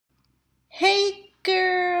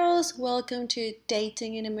girls, welcome to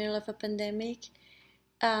Dating in the Middle of a Pandemic,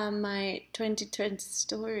 my 2020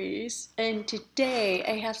 stories. And today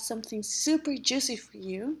I have something super juicy for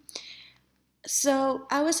you. So,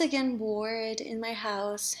 I was again bored in my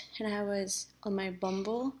house and I was on my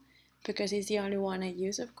Bumble because it's the only one I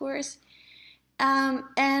use, of course. And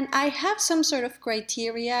I have some sort of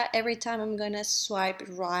criteria every time I'm gonna swipe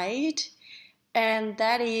right, and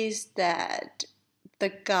that is that the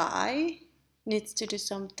guy needs to do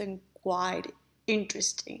something quite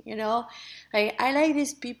interesting, you know? I like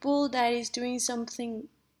these people that is doing something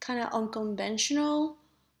kind of unconventional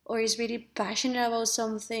or is really passionate about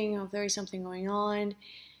something or there is something going on.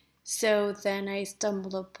 So then I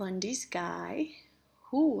stumbled upon this guy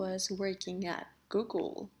who was working at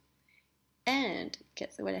Google. And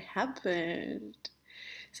guess what happened?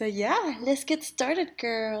 So yeah, let's get started,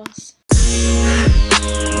 girls.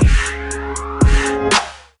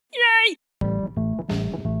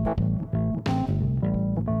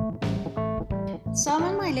 So I'm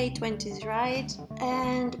in my late 20s, right?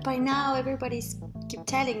 And by now everybody's keep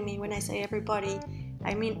telling me, when I say everybody,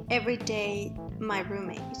 I mean every day my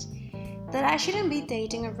roommate, that I shouldn't be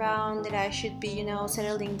dating around, that I should be,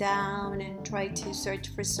 settling down and try to search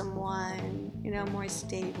for someone, more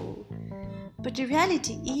stable. But the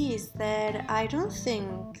reality is that I don't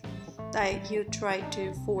think like you try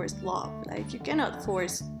to force love. Like you cannot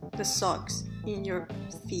force the socks in your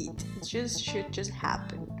feet. It just should just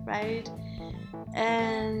happen, right?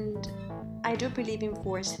 And I do believe in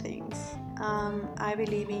forced things. I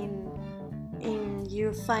believe in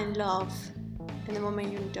you find love in the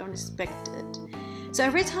moment you don't expect it. So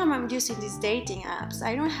every time I'm using these dating apps,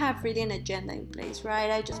 I don't have really an agenda in place,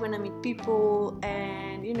 right? I just want to meet people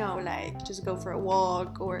and, like just go for a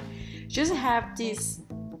walk or just have these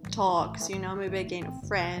talks, maybe I gain a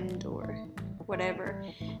friend or whatever.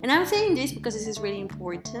 And I'm saying this because this is really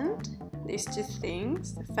important. These two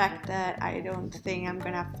things, the fact that I don't think I'm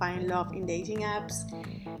gonna find love in dating apps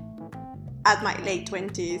at my late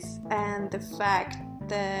 20s, and the fact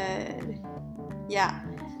that, yeah,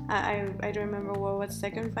 I don't remember what was the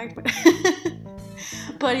second fact, but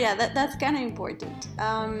but yeah, that's kind of important.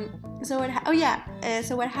 So what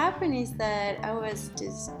happened is that I was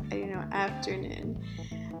this afternoon,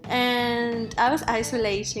 and I was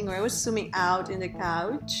isolating, or I was zooming out in the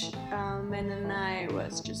couch, and then I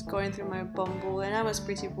was just going through my Bumble, and I was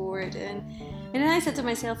pretty bored, and then I said to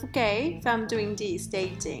myself, okay, if I'm doing this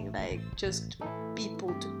dating, like just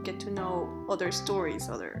people to get to know other stories,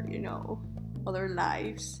 other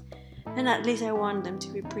lives, and at least I want them to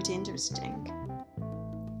be pretty interesting.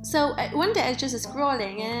 So one day I was just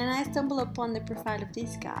scrolling and I stumbled upon the profile of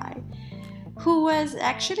this guy who was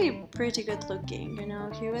actually pretty good looking.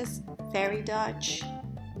 He was very Dutch,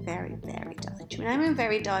 very, very Dutch. When I mean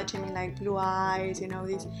very Dutch, I mean like blue eyes,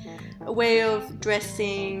 this way of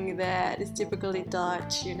dressing that is typically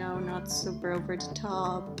Dutch, not super over the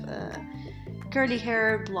top, curly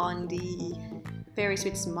hair, blondie, very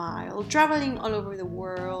sweet smile, traveling all over the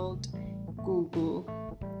world, Google.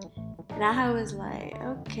 And I was like,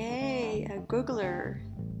 okay, a Googler,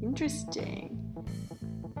 interesting.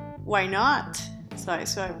 Why not? So I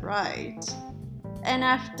swiped right. And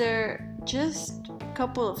after just a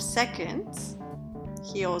couple of seconds,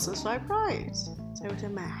 he also swiped right. So it was a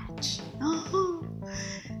match.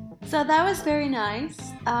 So that was very nice.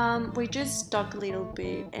 We just talked a little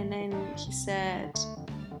bit, and then he said,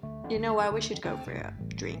 you know what, we should go for a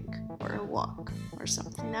drink or a walk or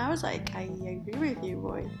something. And I was like, I agree with you,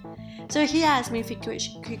 boy. So he asked me if he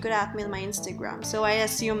could add me on my Instagram. So I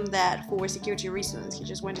assumed that for security reasons, he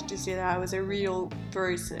just wanted to see that I was a real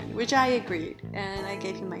person, which I agreed, and I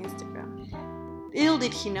gave him my Instagram. Little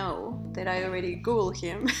did he know that I already Googled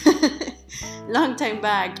him long time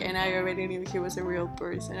back, and I already knew he was a real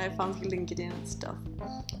person. I found his LinkedIn and stuff.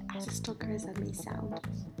 As a stalker as that may sound.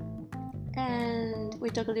 And we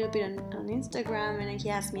talked a little bit on Instagram, and then he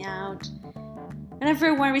asked me out. And then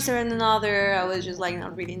for one reason or another, I was just like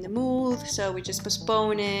not really in the mood, so we just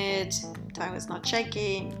postponed it. Time was not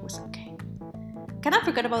checking. It was okay. Kind of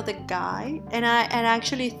forgot about the guy, and I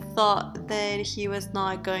actually thought that he was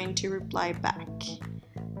not going to reply back,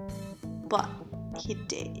 but he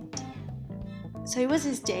did. So it was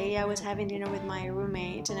this day I was having dinner with my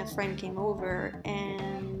roommate, and a friend came over,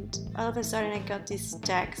 and all of a sudden I got this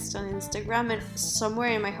text on Instagram, and somewhere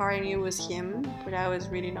in my heart I knew it was him, but I was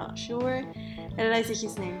really not sure. And then I see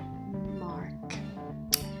his name, Mark.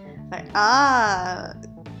 Like,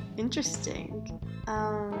 interesting.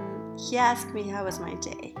 He asked me how was my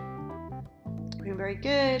day. Doing very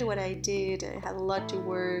good, what I did. I had a lot to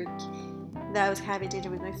work. That I was having dinner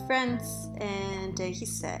with my friends, and he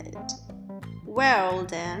said, well,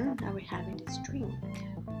 then, are we having this drink?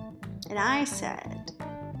 And I said,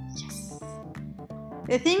 yes.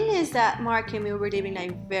 The thing is that Mark and me were living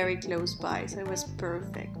like very close by, so it was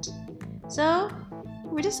perfect. So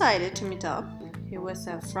we decided to meet up. It was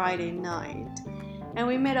a Friday night, and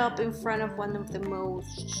we met up in front of one of the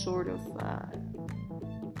most sort of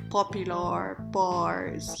popular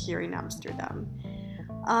bars here in Amsterdam.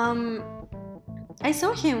 I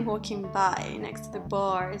saw him walking by next to the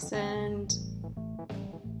bars, and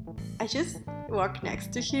I just walked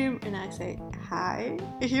next to him and I say hi.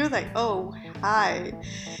 He was like, oh, hi.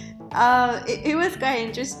 It was quite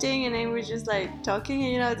interesting, and I was just like talking,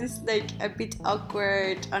 you know, this like a bit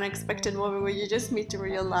awkward, unexpected moment where you just meet in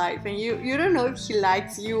real life and you don't know if he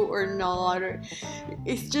likes you or not, or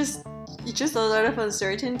it's just a lot of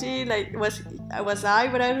uncertainty. Like, was I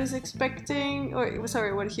what I was expecting, or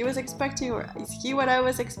sorry, what he was expecting, or is he what I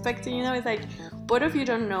was expecting? You know, it's like both of you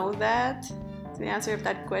don't know that, the answer of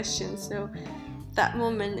that question. So that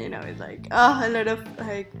moment, you know, it's like a lot of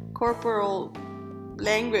like corporal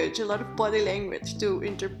language, a lot of body language to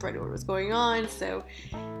interpret what was going on. So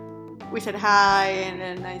we said hi, and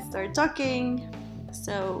then I started talking.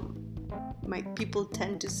 So my people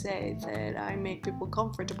tend to say that I make people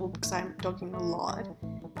comfortable because I'm talking a lot.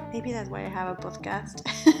 Maybe that's why I have a podcast.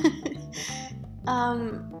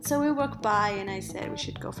 So we walked by and I said we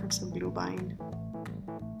should go for some Glühwein.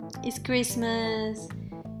 It's Christmas.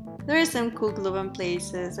 There are some cool Glühwein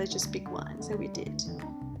places. I just pick one, so we did.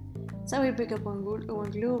 So we pick up one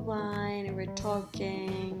Glühwein, and we're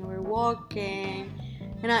talking, we're walking,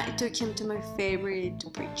 and I took him to my favorite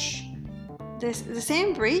bridge. The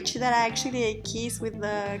same bridge that I actually kissed with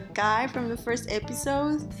the guy from the first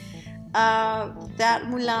episode. That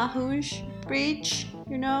Moulin Rouge bridge,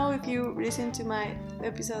 you know, if you listen to my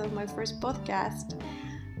episode of my first podcast.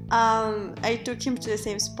 I took him to the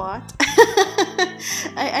same spot.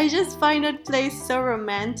 I just find that place so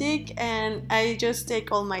romantic, and I just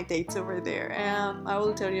take all my dates over there. I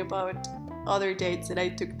will tell you about other dates that I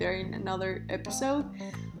took there in another episode.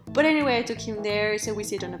 But anyway, I took him there, so we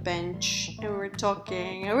sit on a bench and we're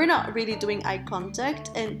talking, and we're not really doing eye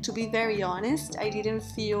contact. And to be very honest, I didn't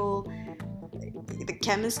feel the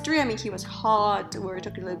chemistry. I mean, he was hot. We were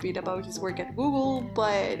talking a little bit about his work at Google,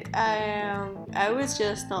 but I was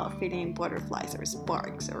just not feeling butterflies or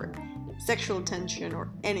sparks or sexual tension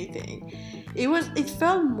or anything. It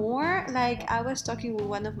felt more like I was talking with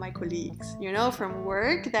one of my colleagues, you know, from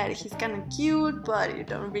work, that he's kind of cute, but you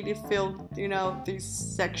don't really feel, you know, this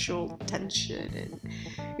sexual tension, and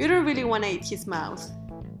you don't really want to eat his mouth.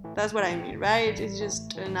 That's what I mean, right? It's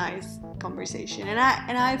just a nice conversation, and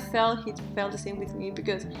I felt he felt the same with me,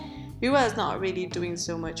 because he was not really doing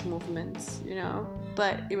so much movements, you know,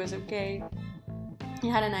 but it was okay. He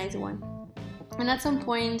had a nice one, and at some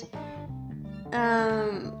point,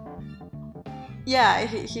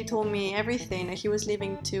 he told me everything. He was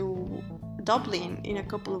leaving to Dublin in a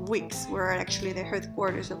couple of weeks, where actually the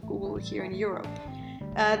headquarters of Google here in Europe.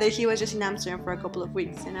 That he was just in Amsterdam for a couple of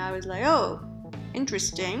weeks, and I was like, oh,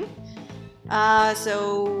 interesting.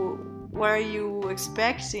 So what are you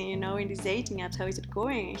expecting, you know, in these dating apps? How is it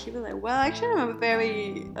going? And he was like, well, actually, I'm a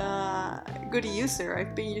very good user.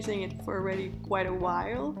 I've been using it for already quite a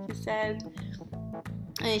while, he said.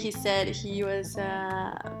 And he said he was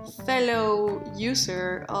a fellow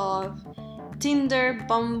user of Tinder,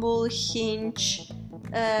 Bumble, Hinge,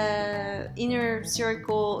 Inner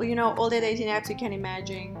Circle, you know, all the dating apps you can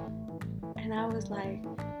imagine. And I was like,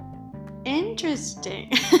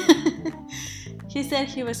 interesting. He said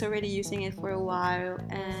he was already using it for a while,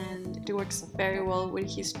 and it works very well when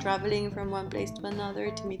he's traveling from one place to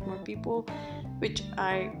another to meet more people, which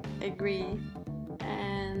I agree.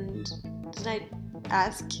 And then I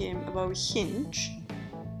asked him about Hinge,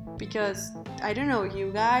 because I don't know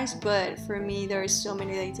you guys, but for me there are so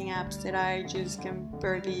many dating apps that I just can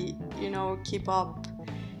barely, you know, keep up.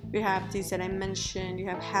 You have these that I mentioned, you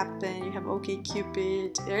have Happen, you have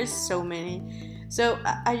OkCupid, there's so many. So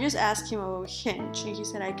I just asked him about Hinge, and he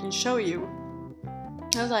said I can show you.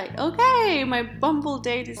 I was like, okay, my Bumble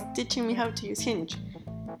date is teaching me how to use Hinge.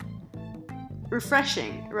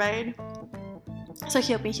 Refreshing, right? So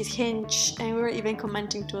he opened his Hinge, and we were even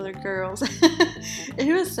commenting to other girls.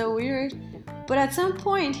 It was so weird. But at some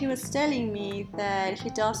point he was telling me that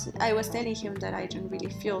I was telling him that I don't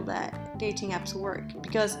really feel that dating apps work,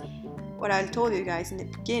 because what I told you guys in the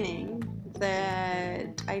beginning,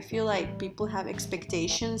 that I feel like people have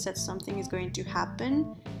expectations that something is going to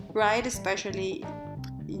happen, right? Especially,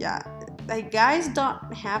 like guys don't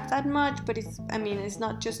have that much, but it's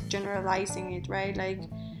not just generalizing it, right? Like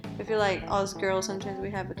I feel like us girls sometimes we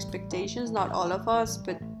have expectations, not all of us,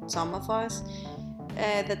 but some of us,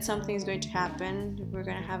 that something is going to happen, we're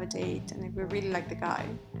going to have a date, and we really like the guy.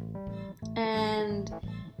 And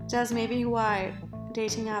that's maybe why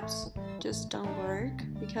dating apps just don't work,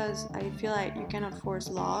 because I feel like you cannot force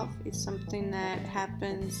love. It's something that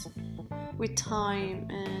happens with time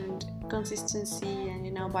and consistency, and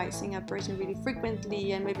you know, by seeing a person really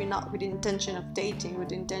frequently, and maybe not with the intention of dating, with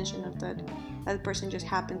the intention of that person just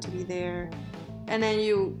happened to be there, and then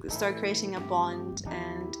you start creating a bond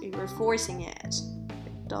and you're forcing it.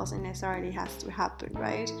 Doesn't necessarily have to happen,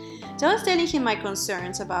 right? So I was telling him my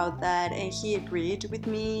concerns about that, and he agreed with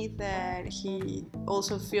me that he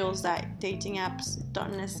also feels that dating apps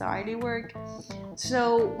don't necessarily work.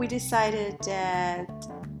 So we decided that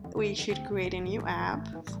we should create a new app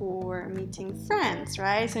for meeting friends,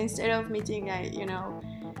 right? So instead of meeting,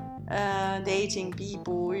 dating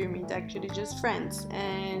people, you meet actually just friends.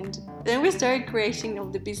 And then we started creating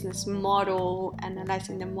the business model,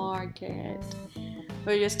 analyzing the market.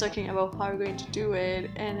 We're just talking about how we're going to do it,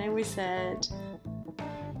 and then we said,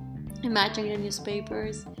 imagine in the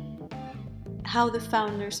newspapers how the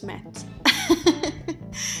founders met.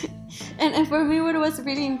 and for me, what was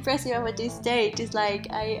really impressive about this date is like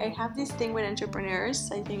I have this thing with entrepreneurs.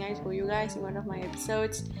 I think I told you guys in one of my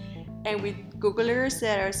episodes, and with Googlers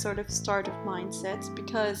that are sort of startup mindsets,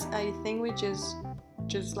 because I think we just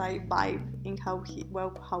like vibe in how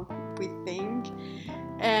we think.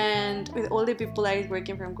 And with all the people that is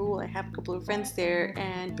working from Google, I have a couple of friends there,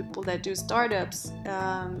 and people that do startups,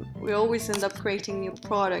 we always end up creating new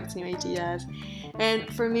products, new ideas.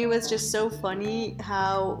 And for me, it was just so funny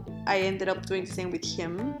how I ended up doing the same with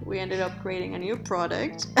him. We ended up creating a new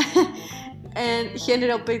product. And he ended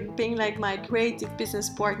up being like my creative business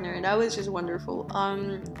partner, and that was just wonderful.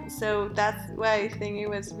 So that's why I think it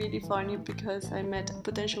was really funny, because I met a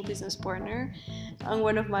potential business partner on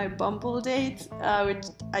one of my Bumble dates, which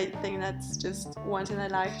I think that's just once in a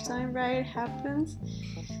lifetime, right? It happens.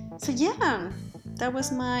 So yeah, that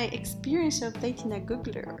was my experience of dating a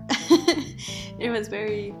Googler. It was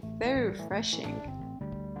very, very refreshing.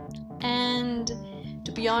 And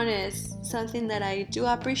to be honest, something that I do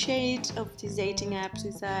appreciate of these dating apps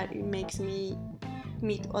is that it makes me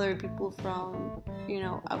meet other people from,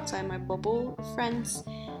 outside my bubble of friends,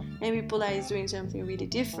 and people that is doing something really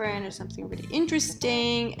different or something really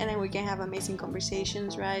interesting, and then we can have amazing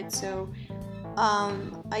conversations, right? So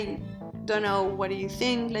I don't know, what do you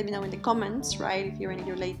think? Let me know in the comments, right? If you're in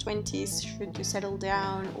your late 20s, should you settle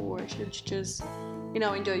down, or should you just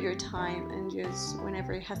enjoy your time, and just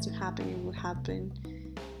whenever it has to happen, it will happen.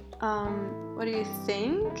 What do you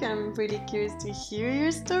think? I'm really curious to hear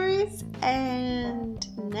your stories. And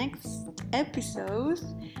next episode,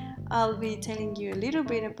 I'll be telling you a little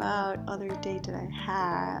bit about other date that I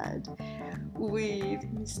had with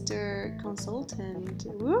Mr. Consultant.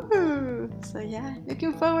 Woohoo! So yeah,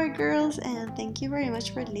 looking forward, girls, and thank you very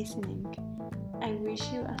much for listening. I wish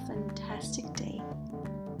you a fantastic day.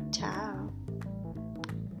 Ciao.